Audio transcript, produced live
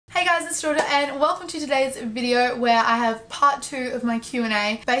guys, it's Georgia and welcome to today's video where I have part 2 of my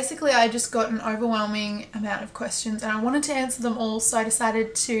Q&A. Basically, I just got an overwhelming amount of questions and I wanted to answer them all, so I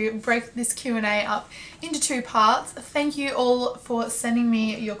decided to break this Q&A up into 2 parts. Thank you all for sending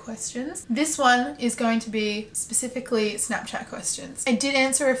me your questions. This one is going to be specifically Snapchat questions. I did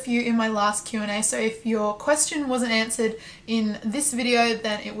answer a few in my last Q&A, so if your question wasn't answered in this video,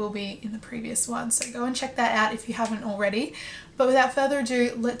 then it will be in the previous one. So go and check that out if you haven't already. But without further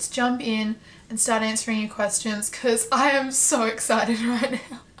ado, let's jump in and start answering your questions because I am so excited right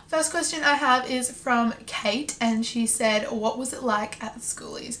now. First question I have is from Kate and she said, what was it like at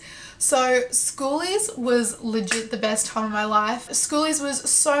Schoolies? So Schoolies was legit the best time of my life. Schoolies was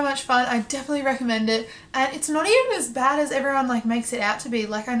so much fun. I definitely recommend it, and it's not even as bad as everyone like makes it out to be.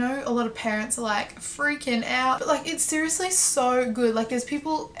 Like, I know a lot of parents are like freaking out, but like it's seriously so good. Like, there's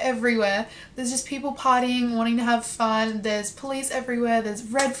people everywhere. There's just people partying, wanting to have fun. There's police everywhere. There's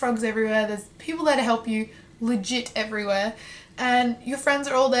red frogs everywhere. There's people there to help you legit everywhere. And your friends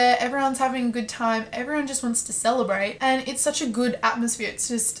are all there, everyone's having a good time, everyone just wants to celebrate, and it's such a good atmosphere.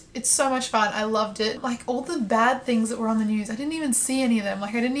 It's so much fun. I loved it. Like, all the bad things that were on the news, I didn't even see any of them.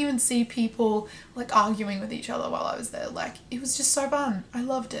 Like, I didn't even see people like arguing with each other while I was there. Like, it was just so fun. I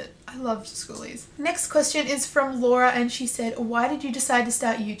loved it. I loved Schoolies. Next question is from Laura and she said, why did you decide to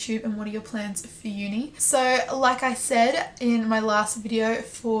start YouTube and what are your plans for uni? So like I said in my last video,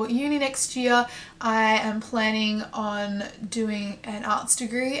 for uni next year I am planning on doing an arts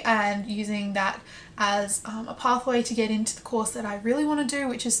degree and using that as a pathway to get into the course that I really want to do,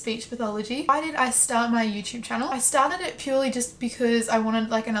 which is speech pathology. Why did I start my YouTube channel? I started it purely just because I wanted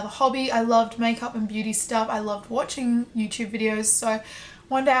like another hobby. I loved makeup and beauty stuff. I loved watching YouTube videos, so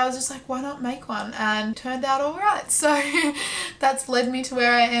one day I was just like, why not make one? And turned out alright. So that's led me to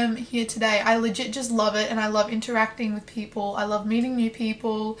where I am here today. I legit just love it and I love interacting with people. I love meeting new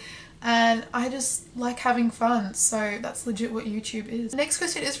people and I just like having fun. So that's legit what YouTube is. The next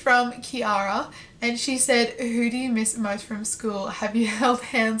question is from Kiara and she said, who do you miss most from school? Have you held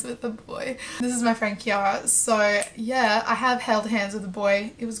hands with a boy? This is my friend Kiara. So yeah, I have held hands with a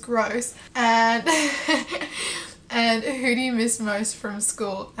boy. It was gross. And and who do you miss most from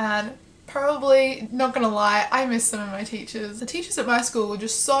school? And probably, not gonna lie, I miss some of my teachers. The teachers at my school were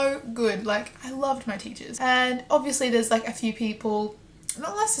just so good. Like, I loved my teachers. And obviously there's like a few people,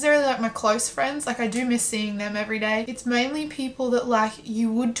 not necessarily like my close friends, like I do miss seeing them every day. It's mainly people that like you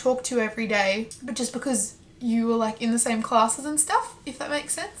would talk to every day, but just because you were like in the same classes and stuff, if that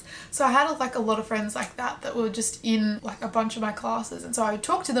makes sense. So I had like a lot of friends like that were just in like a bunch of my classes, and so I would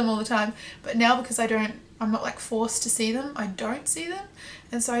talk to them all the time. But now because I'm not like forced to see them, I don't see them,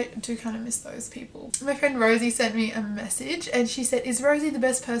 and so I do kind of miss those people. My friend Rosie sent me a message and she said, is Rosie the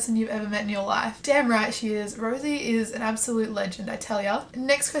best person you've ever met in your life? Damn right she is. Rosie is an absolute legend, I tell ya.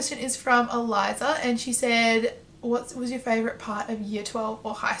 Next question is from Eliza and she said, what was your favourite part of year 12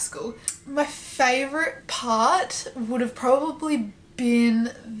 or high school? My favourite part would have probably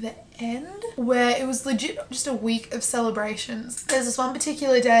been the end, where it was legit just a week of celebrations. There's this one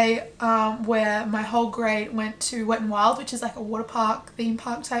particular day where my whole grade went to Wet n Wild, which is like a water park, theme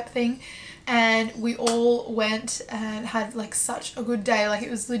park type thing, and we all went and had like such a good day. Like,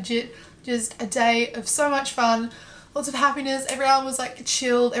 it was legit just a day of so much fun. Lots of happiness, everyone was like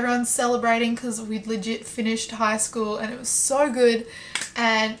chilled, everyone's celebrating because we'd legit finished high school and it was so good,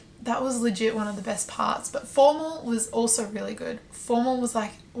 and that was legit one of the best parts. But formal was also really good. Formal was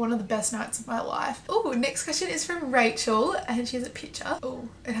like one of the best nights of my life. Oh, next question is from Rachel and she has a picture. Oh,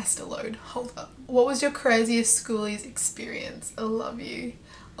 it has to load, hold up. What was your craziest Schoolies experience? I love you.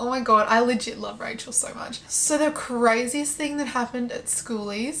 Oh my god, I legit love Rachel so much. So the craziest thing that happened at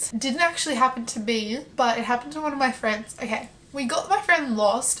Schoolies didn't actually happen to me, but it happened to one of my friends. Okay, we got my friend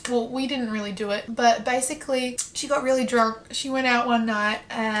lost. Well, we didn't really do it, but basically she got really drunk. She went out one night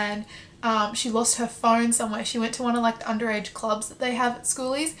and she lost her phone somewhere. She went to one of like the underage clubs that they have at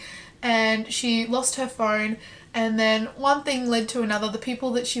Schoolies and she lost her phone. And then one thing led to another. The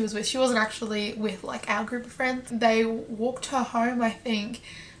people that she was with, she wasn't actually with like our group of friends. They walked her home, I think.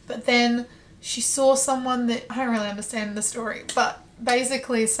 But then she saw someone that, I don't really understand the story, but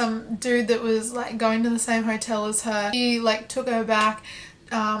basically some dude that was like going to the same hotel as her, he like took her back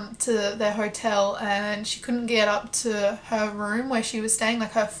to their hotel and she couldn't get up to her room where she was staying,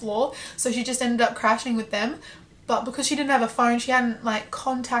 like her floor. So she just ended up crashing with them. But because she didn't have a phone, she hadn't like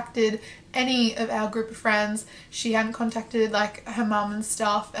contacted any of our group of friends. She hadn't contacted like her mum and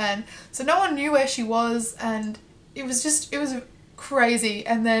stuff, and so no one knew where she was, and it was crazy.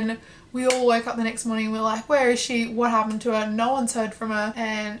 And then we all woke up the next morning and we were like, where is she? What happened to her? No one's heard from her,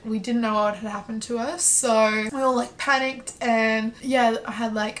 and we didn't know what had happened to her. So we all like panicked, and yeah, I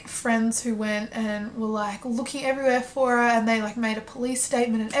had like friends who went and were like looking everywhere for her, and they like made a police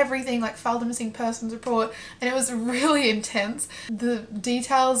statement and everything, like filed a missing persons report, and it was really intense. The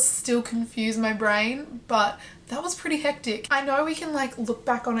details still confuse my brain, but that was pretty hectic. I know we can like look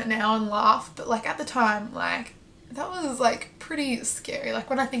back on it now and laugh, but like at the time, like that was like pretty scary. Like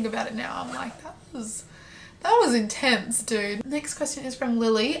when I think about it now, I'm like, that was intense, dude. Next question is from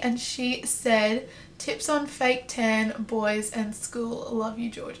Lily, and she said, tips on fake tan, boys and school. Love you,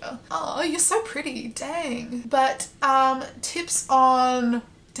 Georgia. Oh, you're so pretty, dang. But tips on,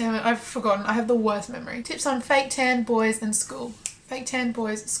 damn it, I've forgotten. I have the worst memory. Tips on fake tan, boys and school. Fake tan,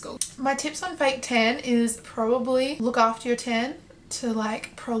 boys, school. My tips on fake tan is probably look after your tan to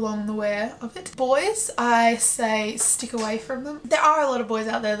like prolong the wear of it. Boys, I say stick away from them. There are a lot of boys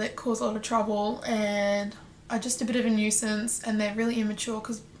out there that cause a lot of trouble and are just a bit of a nuisance, and they're really immature,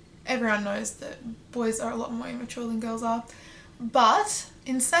 because everyone knows that boys are a lot more immature than girls are. But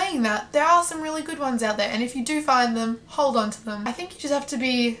in saying that, there are some really good ones out there, and if you do find them, hold on to them. I think you just have to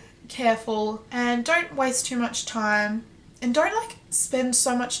be careful and don't waste too much time, and don't like spend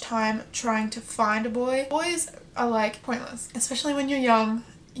so much time trying to find a boy. Boys are like pointless, especially when you're young.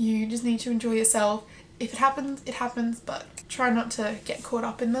 You just need to enjoy yourself. If it happens, it happens, but try not to get caught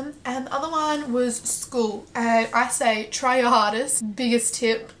up in them. And the other one was school, and I say try your hardest. Biggest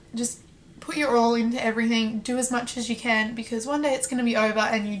tip, just put your all into everything, do as much as you can, because one day it's going to be over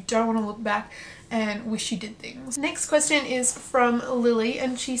and you don't want to look back and wish you did things. Next question is from Lily,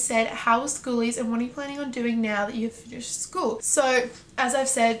 and she said, how was schoolies and what are you planning on doing now that you've finished school? So as I've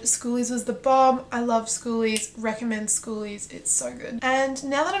said, schoolies was the bomb. I love schoolies, recommend schoolies, it's so good. And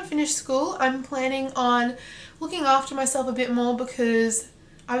now that I'm finished school, I'm planning on looking after myself a bit more, because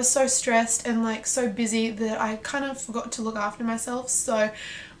I was so stressed and like so busy that I kind of forgot to look after myself. So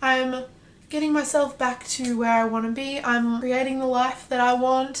I'm getting myself back to where I want to be. I'm creating the life that I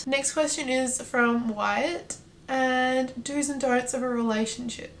want. Next question is from Wyatt, and do's and don'ts of a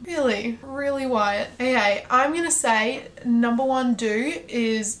relationship. Really Wyatt. Okay, I'm gonna say number one do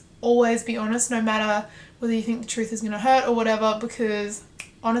is always be honest, no matter whether you think the truth is gonna hurt or whatever, because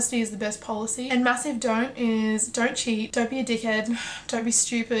honesty is the best policy. And massive don't is don't cheat, don't be a dickhead, don't be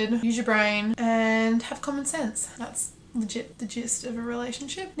stupid, use your brain and have common sense. That's legit the gist of a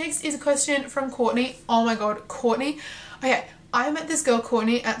relationship. Next is a question from Courtney. Oh my god, Courtney. Okay, I met this girl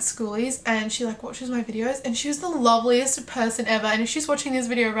Courtney at schoolies, and she like watches my videos, and she was the loveliest person ever. And if she's watching this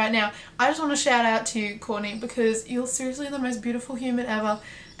video right now, I just want to shout out to you, Courtney, because you're seriously the most beautiful human ever,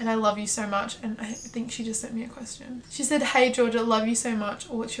 and I love you so much. And I think she just sent me a question. She said, hey Georgia, love you so much.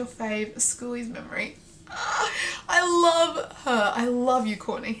 What's your fave schoolies memory? I love her. I love you,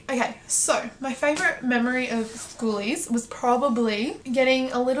 Courtney. Okay, so my favorite memory of schoolies was probably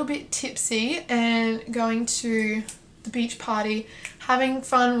getting a little bit tipsy and going to the beach party, having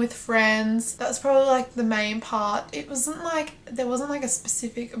fun with friends. That's probably like the main part. It wasn't like, there wasn't like a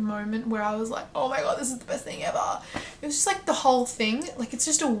specific moment where I was like, oh my god, this is the best thing ever. It was just like the whole thing. Like it's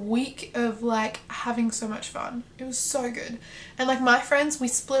just a week of like having so much fun. It was so good. And like my friends, we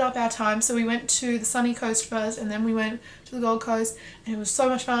split up our time. So we went to the sunny coast first, and then we went to the Gold Coast, and it was so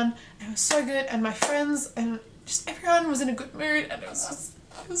much fun and it was so good. And my friends and just everyone was in a good mood, and it was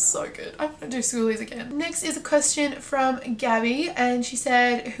so good. I want to do schoolies again. Next is a question from Gabby, and she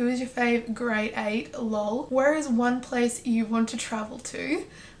said, who is your fave grade 8 lol? Where is one place you want to travel to?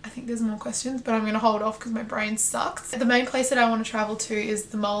 I think there's more questions, but I'm going to hold off because my brain sucks. The main place that I want to travel to is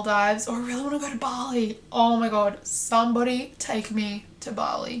the Maldives, or I really want to go to Bali. Oh my god, somebody take me to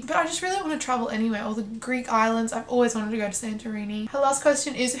Bali. But I just really want to travel anywhere, or the Greek islands. I've always wanted to go to Santorini. Her last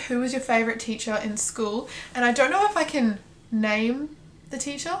question is, who was your favorite teacher in school? And I don't know if I can name the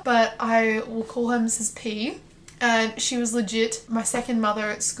teacher, but I will call her Mrs. P, and she was legit my second mother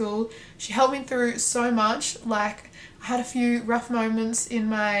at school. She helped me through so much. Like I had a few rough moments in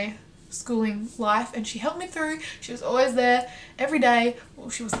my schooling life, and she helped me through. She was always there every day. Well,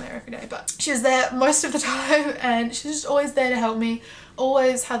 she wasn't there every day, but she was there most of the time, and she was just always there to help me.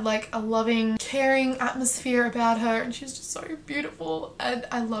 Always had like a loving, caring atmosphere about her, and she was just so beautiful, and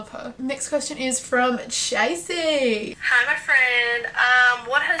I love her. Next question is from Chasey. Hi my friend,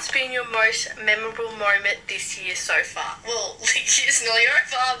 what has been your most memorable moment this year so far? Well, the year's nearly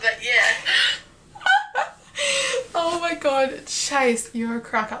over, but yeah. Oh my god, Chase, you're a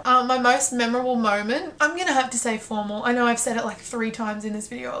cracker. My most memorable moment, I'm gonna have to say formal. I know I've said it like 3 times in this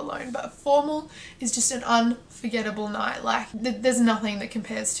video alone, but formal is just an unforgettable night. Like, there's nothing that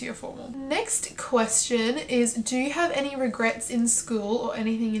compares to your formal. Next question is, do you have any regrets in school or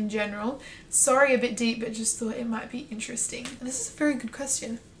anything in general? Sorry, a bit deep, but just thought it might be interesting. And this is a very good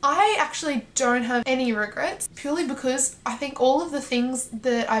question. I actually don't have any regrets, purely because I think all of the things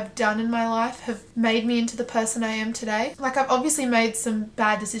that I've done in my life have made me into the person I am today. Like, I've obviously made some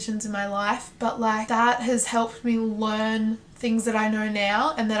bad decisions in my life, but like that has helped me learn things that I know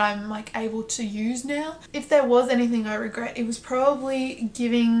now and that I'm like able to use now. If there was anything I regret, it was probably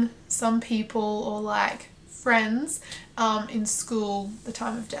giving some people or like friends in school the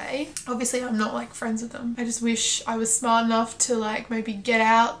time of day. Obviously I'm not like friends with them. I just wish I was smart enough to like maybe get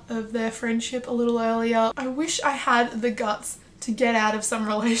out of their friendship a little earlier. I wish I had the guts to get out of some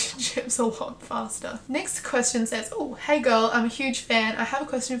relationships a lot faster. Next question says, oh, hey girl, I'm a huge fan. I have a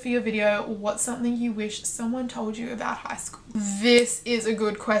question for your video. What's something you wish someone told you about high school? This is a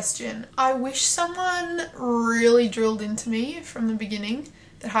good question. I wish someone really drilled into me from the beginning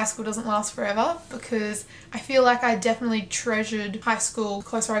that high school doesn't last forever, because I feel like I definitely treasured high school the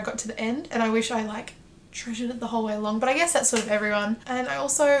closer I got to the end, and I wish I like treasured it the whole way along, but I guess that's sort of everyone. And I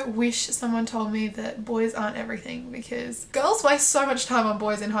also wish someone told me that boys aren't everything, because girls waste so much time on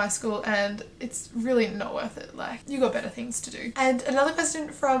boys in high school and it's really not worth it. Like, you got better things to do. And another question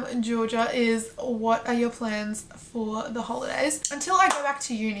from Georgia is, what are your plans for the holidays? Until I go back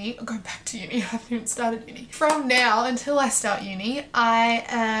to uni, I haven't even started uni. From now until I start uni, I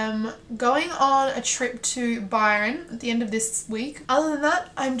am going on a trip to Byron at the end of this week. Other than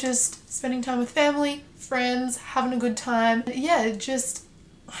that, I'm just spending time with family, friends, having a good time. Yeah, just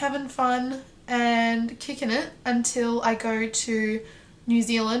having fun and kicking it until I go to New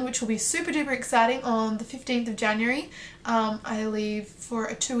Zealand, which will be super duper exciting on the 15th of January. I leave for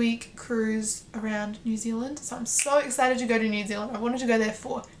a 2-week cruise around New Zealand, so I'm so excited to go to New Zealand. I wanted to go there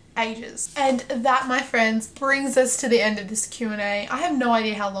for ages. And that, my friends, brings us to the end of this Q&A. I have no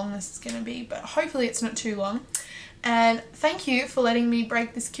idea how long this is going to be, but hopefully it's not too long. And thank you for letting me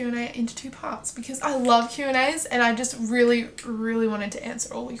break this Q&A into 2 parts, because I love Q&As and I just really wanted to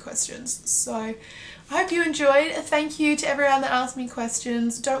answer all your questions. So I hope you enjoyed. Thank you to everyone that asked me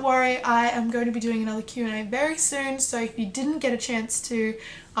questions. Don't worry, I am going to be doing another Q&A very soon, so if you didn't get a chance to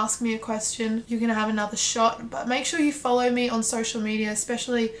ask me a question, you're gonna have another shot. But make sure you follow me on social media,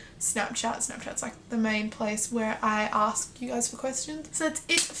 especially Snapchat. Snapchat's like the main place where I ask you guys for questions. So that's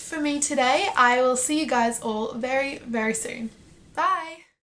it for me today. I will see you guys all very soon. Bye!